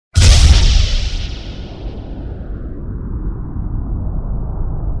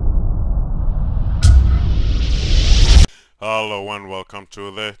Hello and welcome to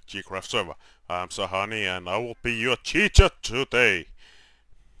the Gcraft server. I'm Sahani and I will be your teacher today.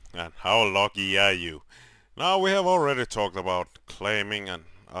 And how lucky are you? Now we have already talked about claiming and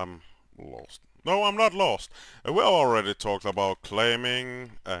I'm lost. No, I'm not lost. We have already talked about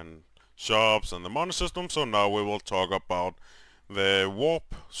claiming and shops and the money system, so now we will talk about the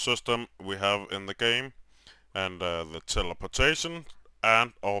warp system we have in the game and the teleportation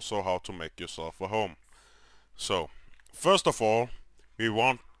and also how to make yourself a home. So, first of all, we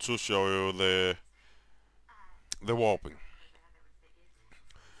want to show you the warping.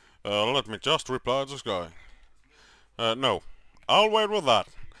 Let me just reply to this guy. No, I'll wait with that.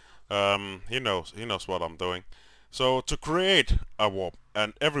 He knows what I'm doing. So to create a warp,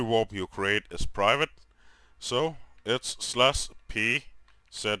 and every warp you create is private. So it's /p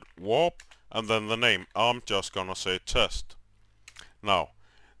set warp, and then the name. I'm just gonna say test. Now,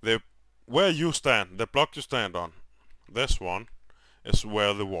 where you stand, the block you stand on, this one is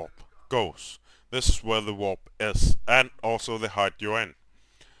where the warp goes. This is where the warp is, and also the height you're in.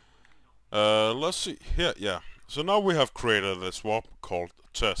 Let's see here, yeah. So now we have created this warp called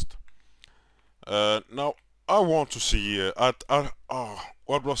test. Now I want to see,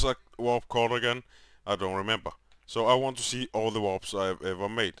 what was that warp called again? I don't remember. So I want to see all the warps I've ever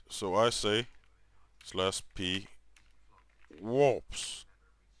made. So I say /p warps.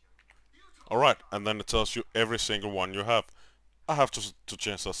 Alright, and then it tells you every single one you have. I have to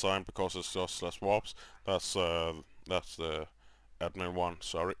change that sign because it's just /warps. That's the admin one,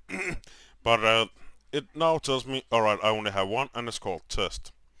 sorry. But it now tells me, alright, I only have one and it's called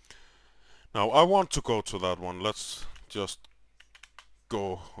test. Now I want to go to that one. Let's just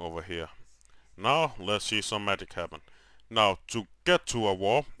go over here. Now let's see some magic happen. Now to get to a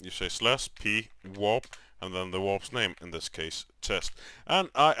warp, you say /p warp and then the warp's name, in this case test. And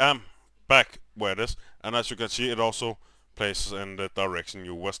I am back where it is, and as you can see it also places in the direction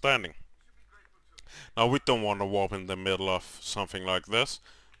you were standing. Now we don't want to warp in the middle of something like this,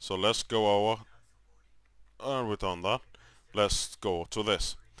 so let's go over, we've done that. Let's go to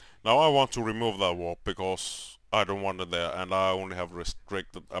this. Now I want to remove that warp because I don't want it there, and I only have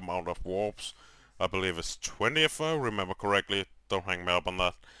restricted amount of warps. I believe it's 20 if I remember correctly, don't hang me up on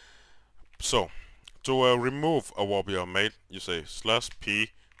that. So, to remove a warp you have made, you say /p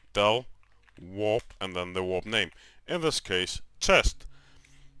del warp and then the warp name. In this case, test.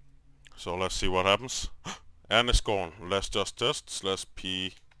 So let's see what happens. And it's gone. Let's just test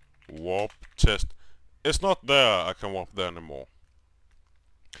 /p warp test. It's not there. I can't warp there anymore.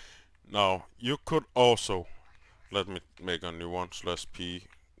 Now you could also, let me make a new one, /p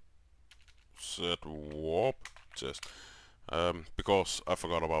set warp test, because I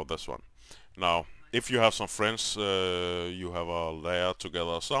forgot about this one. Now if you have some friends, you have a layer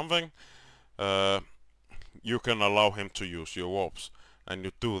together or something, you can allow him to use your warps, and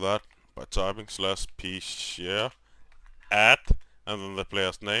you do that by typing /p share add and then the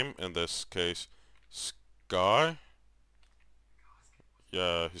player's name, in this case Sky.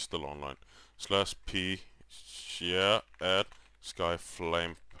 Yeah, he's still online. /p share add Sky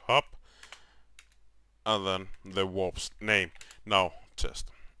Flame Pop and then the warp's name. Now test.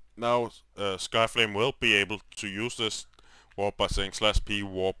 Now Skyflame will be able to use this warp by saying /p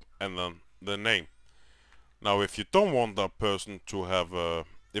warp and then the name. Now if you don't want that person to have,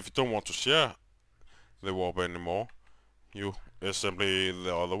 if you don't want to share the warp anymore, you is simply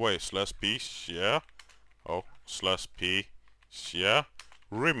the other way, /p share, /p share,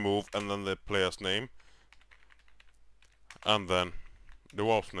 remove and then the player's name and then the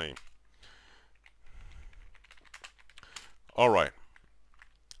warp's name. Alright,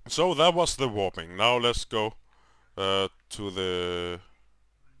 so that was the warping. Now let's go to the,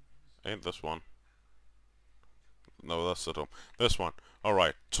 ain't this one? No, that's at home. This one.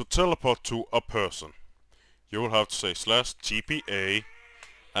 Alright, to teleport to a person, you will have to say /tpa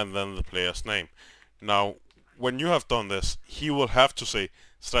and then the player's name. Now, when you have done this, he will have to say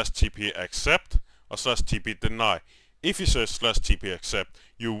 /tpa accept or /tpa deny. If he says /tpa accept,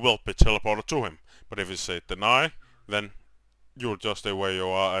 you will be teleported to him. But if you say deny, then you'll just stay where you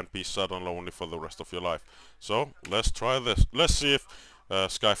are and be sad and lonely for the rest of your life. So, let's try this. Let's see if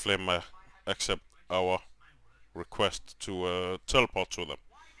Skyflame accept our request to teleport to them.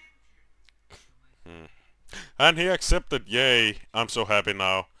 And he accepted, yay! I'm so happy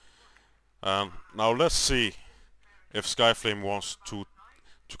now. Now let's see if Skyflame wants to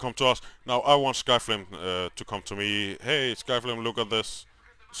come to us. Now I want Skyflame to come to me. Hey Skyflame, look at this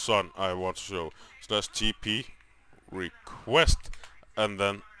sun I want to show. /TP request and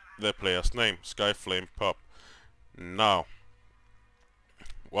then the player's name, Skyflame Pop. Now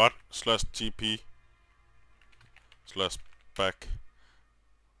what /TP back.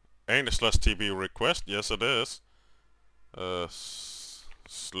 Ain't a slash TP request? Yes, it is.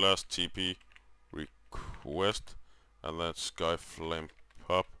 Slash TP request, and then Skyflame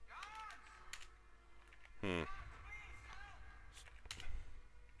pop.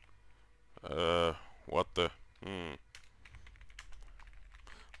 What the?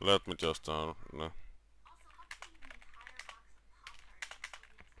 Let me just no.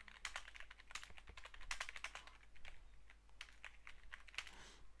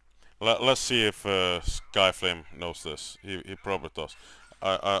 Let's see if Skyflame knows this. He probably does.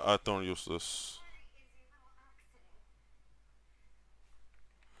 I don't use this.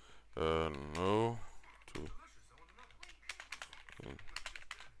 No.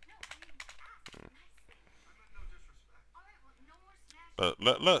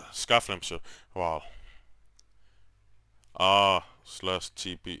 Let Skyflame show. Wow. Slash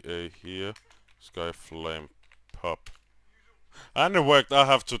TPA here. Skyflame pop. And it worked. I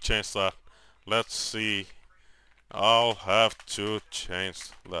have to change that. Let's see. I'll have to change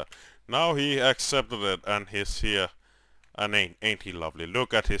that. Now he accepted it and he's here. And ain't he lovely?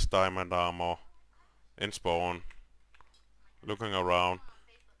 Look at his diamond armor in spawn. Looking around.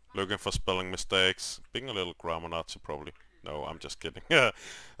 Looking for spelling mistakes. Being a little grammar Nazi probably. No, I'm just kidding.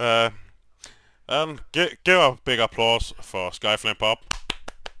 And give a big applause for Skyflame Pop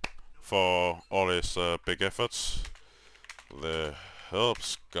for all his big efforts. The help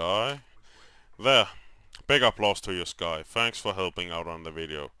Sky. There. Big applause to you, Sky. Thanks for helping out on the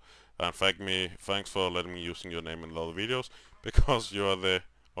video. And thanks for letting me using your name in the other videos, because you are the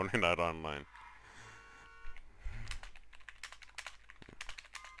only night online.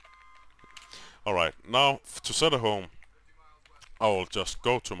 Alright, now to set a home, I will just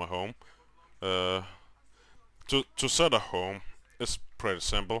go to my home. To set a home is pretty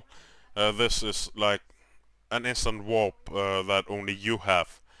simple. This is like an instant warp that only you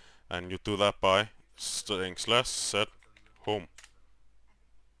have, and you do that by saying /set home.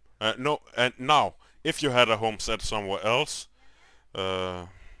 No, and now if you had a home set somewhere else,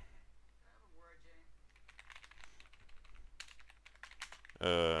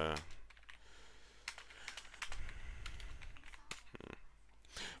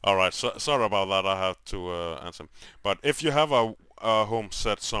 alright, so, sorry about that, I have to answer. But if you have a home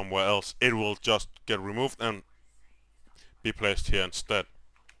set somewhere else, it will just get removed and be placed here instead.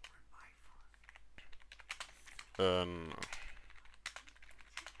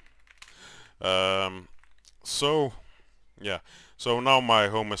 So, yeah. So now my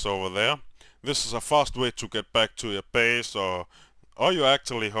home is over there. This is a fast way to get back to your base, or you're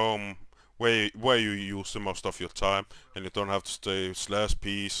actually home where you use the most of your time, and you don't have to stay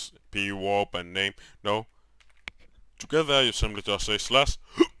 /peace, PWarp and name. No. Together you simply just say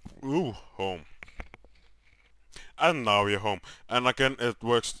home. And now you're home. And again, it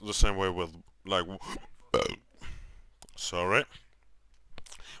works the same way with like sorry.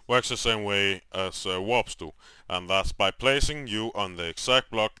 Works the same way as warps do, and that's by placing you on the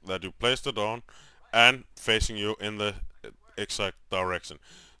exact block that you placed it on and facing you in the exact direction.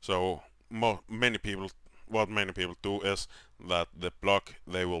 So many people do is that the block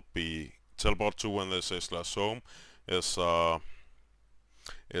they will be teleport to when they say /home is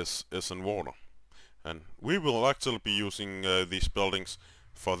in water. And we will actually be using these buildings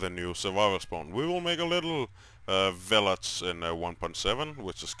for the new survival spawn. We will make a little village in 1.7,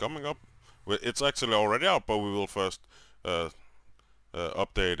 which is coming up. It's actually already out, but we will first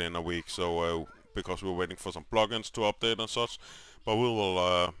update in a week. So because we're waiting for some plugins to update and such. But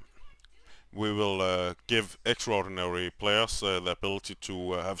we will give extraordinary players the ability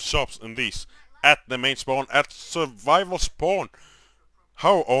to have shops in these at the main spawn, at survival spawn.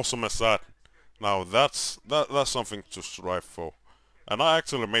 How awesome is that? Now that's something to strive for. And I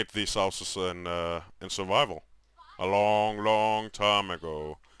actually made these houses in survival a long time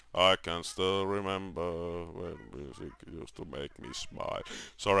ago. I can still remember when music used to make me smile.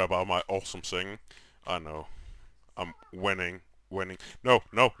 Sorry about my awesome singing. I know. I'm winning. No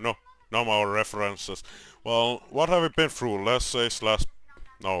more references. Well, what have we been through? Let's say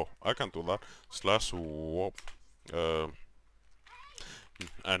no, I can't do that. /warp.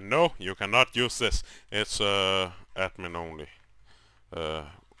 And no, you cannot use this. It's admin only.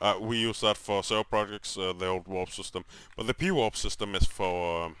 We use that for server projects, the old warp system, but the PWarp system is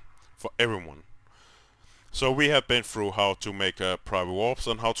for everyone. So we have been through how to make private warps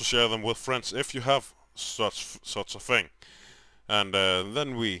and how to share them with friends if you have such a thing. And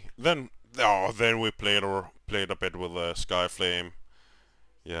then we played a bit with Skyflame.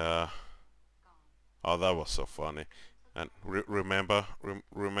 Yeah. Oh, that was so funny. And remember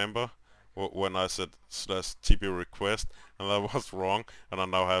when I said slash TP request, and that was wrong, and I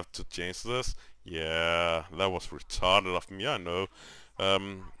now have to change this. Yeah, that was retarded of me, I know.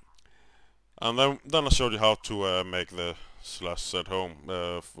 And then I showed you how to make the slash set home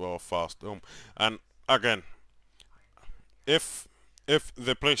for fast home. And again, if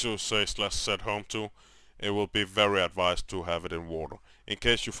the place you say slash set home to, it will be very advised to have it in water. In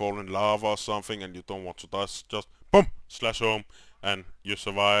case you fall in lava or something and you don't want to die, just boom, slash home, and you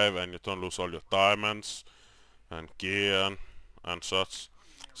survive and you don't lose all your diamonds and gear and such.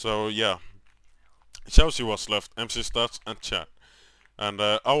 So yeah, it shows you what's left, MC stats and chat. And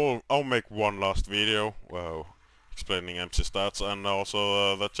I'll make one last video explaining MC stats and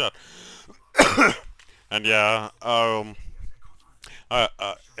also the chat. And yeah,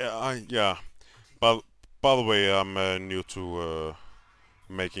 yeah. By the way, I'm new to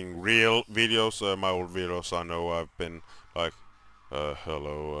making real videos. My old videos, I know I've been like,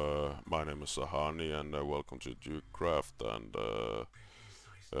 hello, my name is Sahani, and welcome to Gcraft, and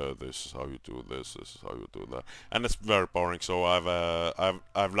this is how you do this is how you do that, and it's very boring. So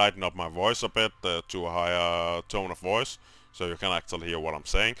I've lightened up my voice a bit to a higher tone of voice, so you can actually hear what I'm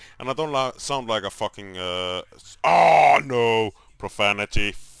saying, and I don't sound like a fucking oh no,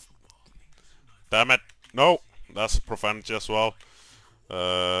 profanity. Damn it, no, that's profanity as well.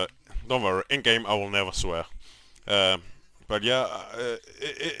 Don't worry, in game I will never swear. But yeah,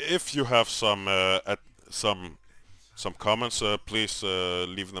 if you have some comments, please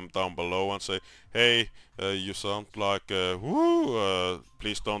leave them down below and say, hey, you sound like woo.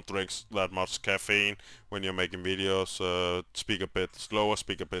 Please don't drink that much caffeine when you're making videos. Speak a bit slower,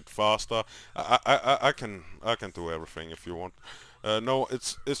 speak a bit faster. I can do everything if you want. No,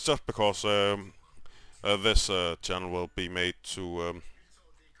 it's just because this channel will be made to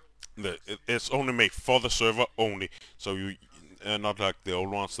it's only made for the server only, so you not like the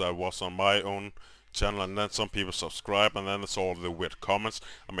old ones that was on my own channel, and then some people subscribe, and then it's all the weird comments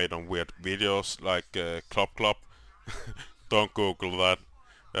I made on weird videos like Club. Don't Google that.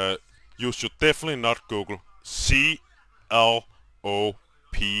 You should definitely not Google CLOP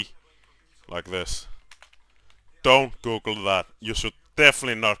like this. Don't Google that. You should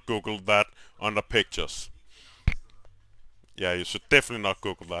definitely not Google that on the pictures. Yeah, you should definitely not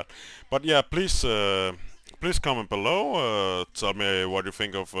Google that. But yeah, please comment below. Tell me what you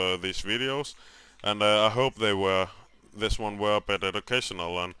think of these videos, and I hope this one were a bit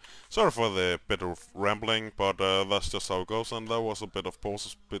educational. And sorry for the bit of rambling, but that's just how it goes. And there was a bit of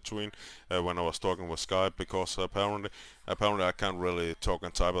pauses between when I was talking with Skype, because apparently I can't really talk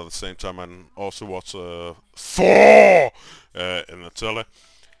and type at the same time and also watch Thor in the tele.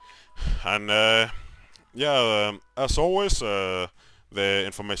 And yeah, as always, the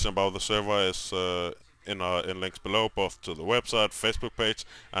information about the server is in links below, both to the website, Facebook page,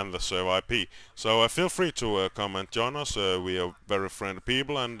 and the server IP. So feel free to come and join us. We are very friendly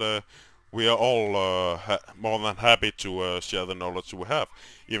people, and we are all more than happy to share the knowledge we have.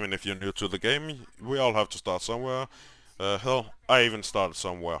 Even if you're new to the game, we all have to start somewhere. Hell, I even started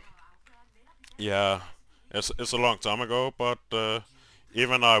somewhere. Yeah, it's a long time ago, but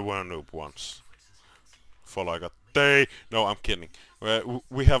even I were a noob once. For like a day. No, I'm kidding.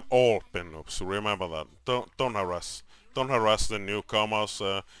 We have all been noobs, so remember that. Don't harass the newcomers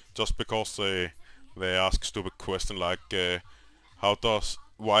just because they ask stupid question like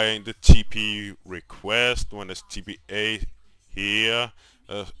why ain't the TP request when it's TPA here,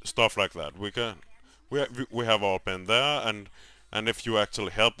 stuff like that. We have all been there, and if you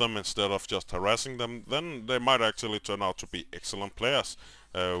actually help them instead of just harassing them, then they might actually turn out to be excellent players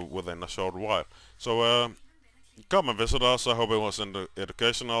within a short while. So come and visit us. I hope it was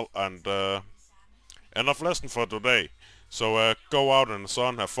educational, and enough lesson for today. So go out in the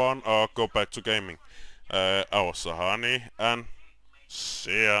sun, have fun, or go back to gaming. I was Sahani, and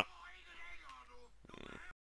see ya.